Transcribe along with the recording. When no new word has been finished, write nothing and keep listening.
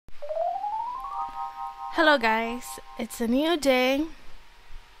Hello guys, it's a new day,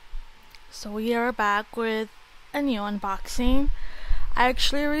 so we are back with a new unboxing. I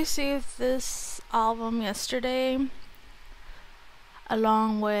actually received this album yesterday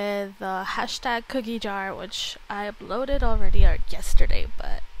along with the hashtag cookie jar, which I uploaded already yesterday,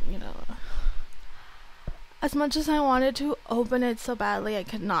 but you know, as much as I wanted to open it so badly, I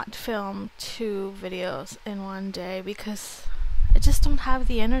could not film 2 videos in one day because I just don't have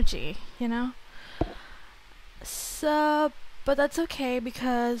the energy, you know? So, but that's okay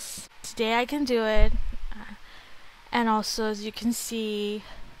because today I can do it. And also, as you can see,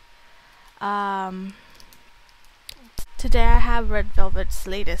 today I have Red Velvet's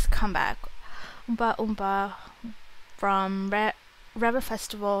latest comeback, Umpah Umpah, from Reve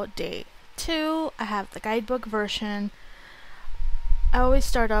Festival Day 2. I have the guidebook version. I always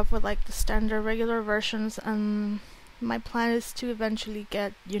start off with like the standard regular versions, and my plan is to eventually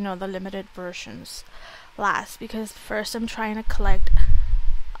get, you know, the limited versions last, because first I'm trying to collect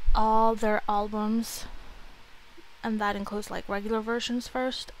all their albums, and that includes like regular versions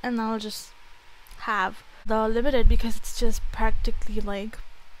first, and then I'll just have the limited because it's just practically like,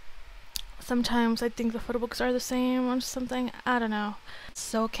 sometimes I think the photo books are the same or something, I don't know.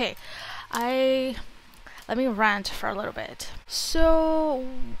 So okay, let me rant for a little bit. So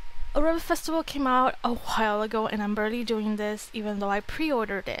a Reve Festival came out a while ago, and I'm barely doing this even though I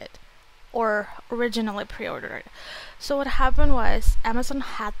pre-ordered it, or originally pre-ordered it. So what happened was Amazon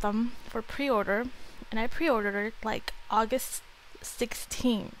had them for pre-order, and I pre-ordered it like August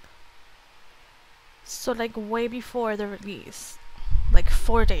 16th, so like way before the release, like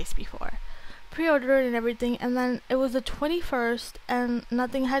 4 days before. Pre-ordered and everything, and then it was the 21st and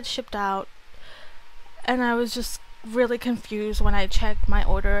nothing had shipped out, and I was just really confused when I checked my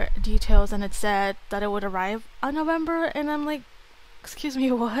order details and it said that it would arrive on November, and I'm like, excuse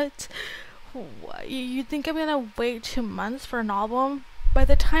me, what? You think I'm gonna wait 2 months for an album? By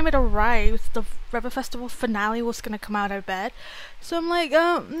the time it arrives, the Reve Festival finale was gonna come out, I bet. So I'm like,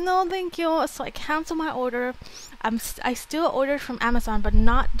 no thank you. So I canceled my order. I still ordered from Amazon, but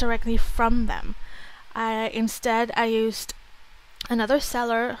not directly from them. Instead I used another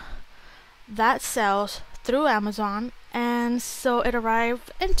seller that sells through Amazon, and so it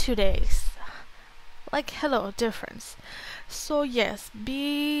arrived in 2 days. Like, hello, difference. So yes,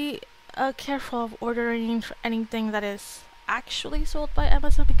 be careful of ordering anything that is actually sold by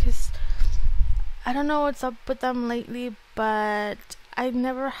Amazon, because I don't know what's up with them lately, but I've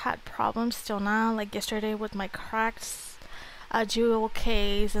never had problems till now. Like yesterday with my cracked jewel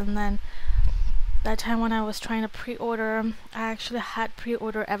case, and then that time when I was trying to pre-order, I actually had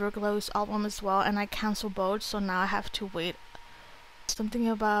pre-order Everglow's album as well, and I canceled both, so now I have to wait. Something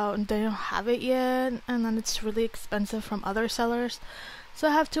about they don't have it yet, and then it's really expensive from other sellers, so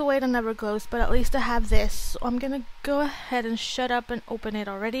I have to wait on Everglow's, but at least I have this. So I'm gonna go ahead and shut up and open it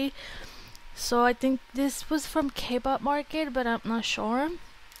already. So I think this was from K-pop Market, but I'm not sure,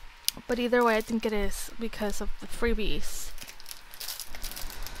 but either way I think it is because of the freebies.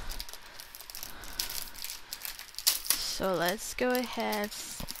 So let's go ahead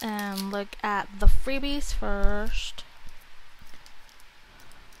and look at the freebies first.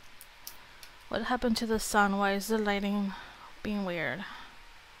 What happened to the sun? Why is the lighting being weird?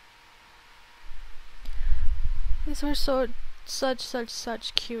 These are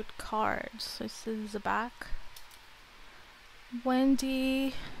such cute cards. This is the back.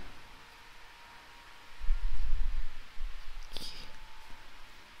 Wendy.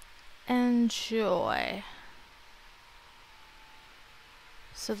 Enjoy.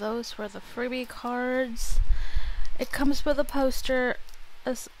 So those were the freebie cards. It comes with a poster,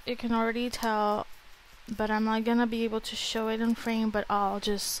 as you can already tell, but I'm not gonna be able to show it in frame, but I'll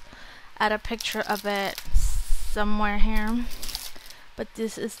just add a picture of it somewhere here. But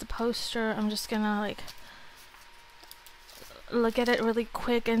this is the poster. I'm just gonna like look at it really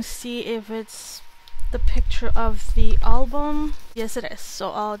quick and see if it's the picture of the album. Yes it is, so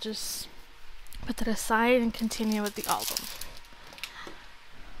I'll just put that aside and continue with the album.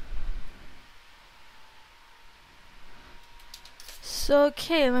 So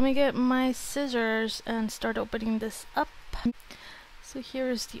okay, let me get my scissors and start opening this up. So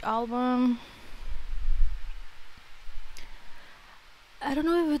here's the album. I don't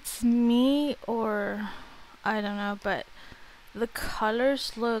know if it's me or I don't know, but the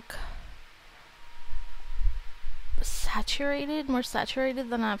colors look saturated, more saturated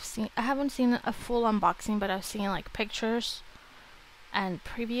than I've seen. I haven't seen a full unboxing, but I've seen like pictures and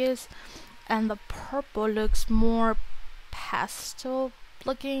previews, and the purple looks more pastel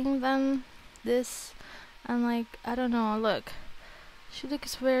looking than this, and like, I don't know, look, she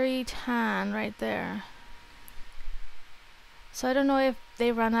looks very tan right there. So I don't know if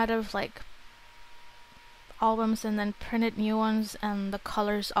they run out of like albums and then printed new ones and the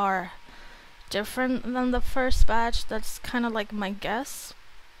colors are different than the first batch. That's kind of like my guess.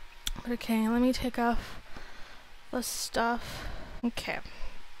 But okay, let me take off the stuff. Okay,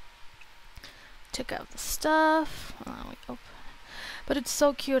 took out the stuff. But it's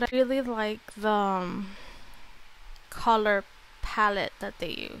so cute. I really like the color palette that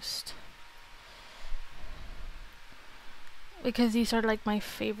they used, because these are like my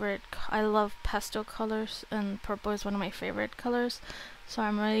favorite. I love pastel colors and purple is one of my favorite colors, so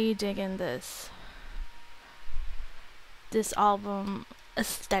I'm really digging this album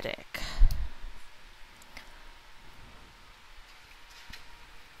aesthetic.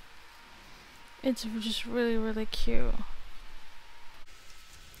 It's just really cute.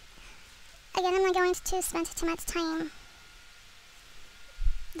 Again, I'm not going to spend too much time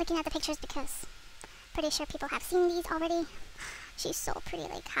looking at the pictures because pretty sure people have seen these already. She's so pretty,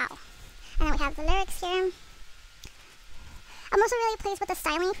 like how. And then we have the lyrics here. I'm also really pleased with the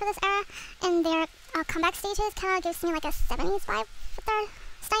styling for this era, and their comeback stages kind of gives me like a 70s vibe with their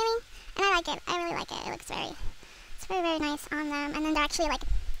styling, and I like it. I really like it. It looks it's very nice on them, and then they're actually like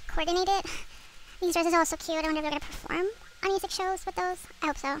coordinated. These dresses are also cute. I wonder if they're gonna perform on music shows with those. I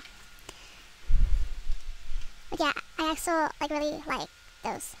hope so. But yeah, I also really like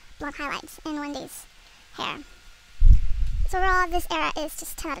those blonde highlights in Wendy's hair. So overall, this era is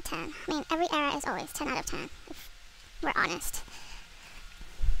just 10 out of 10. I mean, every era is always 10 out of 10, if we're honest.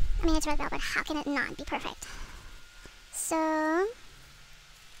 I mean, it's Red Velvet. How can it not be perfect? So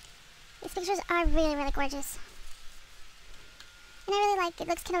these pictures are really gorgeous. And I really like it. It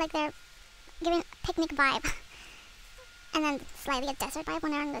looks kind of like they're giving a picnic vibe. And then slightly a desert vibe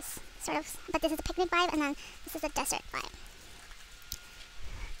when they're on this sort of, but this is a picnic vibe, and then this is a desert vibe.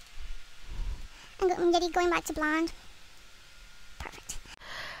 And Yeri going back to blonde. Perfect.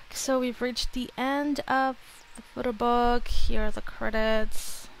 So we've reached the end of the photo book. Here are the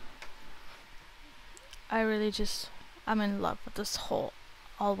credits. I'm in love with this whole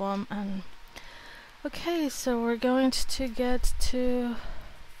album. And okay, so we're going to get to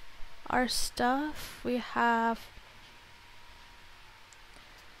our stuff. We have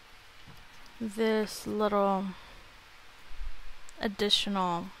this little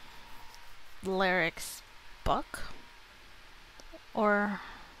additional lyrics book, or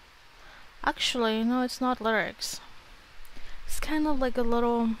actually no, it's not lyrics. It's kind of like a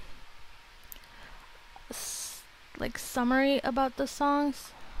little like summary about the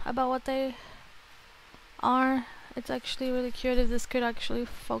songs, about what they are. It's actually really cute if this could actually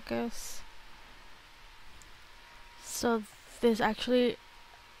focus. So this actually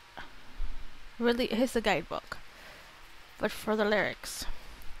really is a guidebook, but for the lyrics.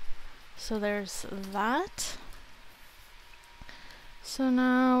 So there's that. So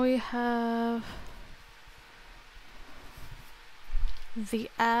now we have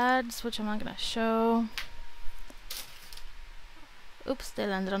the ads, which I'm not gonna show. Oops, they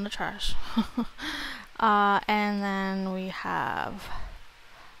landed on the trash. And then we have,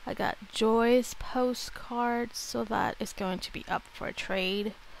 I got Joy's postcards, so that is going to be up for a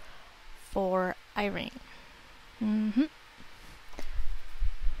trade for Irene. And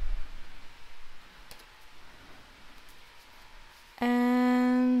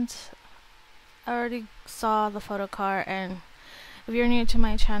I already saw the photo card, and if you're new to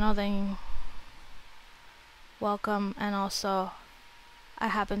my channel, then welcome. And also I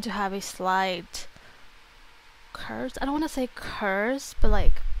happen to have a slight curse. I don't want to say curse, but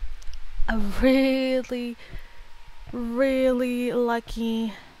like a really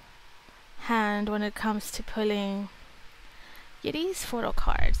lucky hand when it comes to pulling Yeri's photo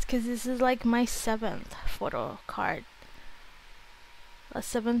cards, because this is like my 7th photo card. The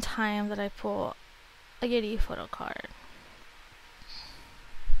 7th time that I pull a Yeri photo card.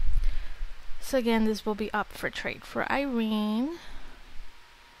 So again, this will be up for trade for Irene.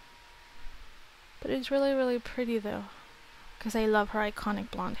 But it's really pretty though, because I love her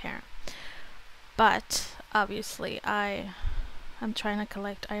iconic blonde hair. But obviously I'm trying to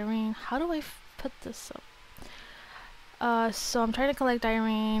collect Irene. How do I put this up? So I'm trying to collect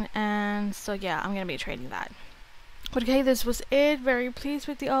Irene, and so yeah, I'm gonna be trading that. But okay, this was it. Very pleased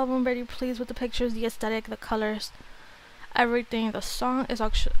with the album, very pleased with the pictures, the aesthetic, the colors, everything. The song is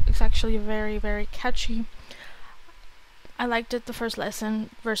actually very catchy. I liked it the first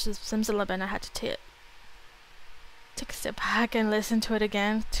listen versus Simsalabim. I had to take a step back and listen to it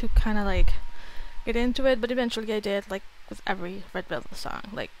again to kind of like get into it, but eventually I did, like with every Red Velvet song.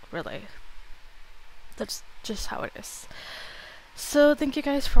 Like really, that's just how it is. So thank you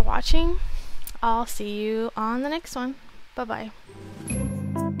guys for watching. I'll see you on the next one. Bye bye.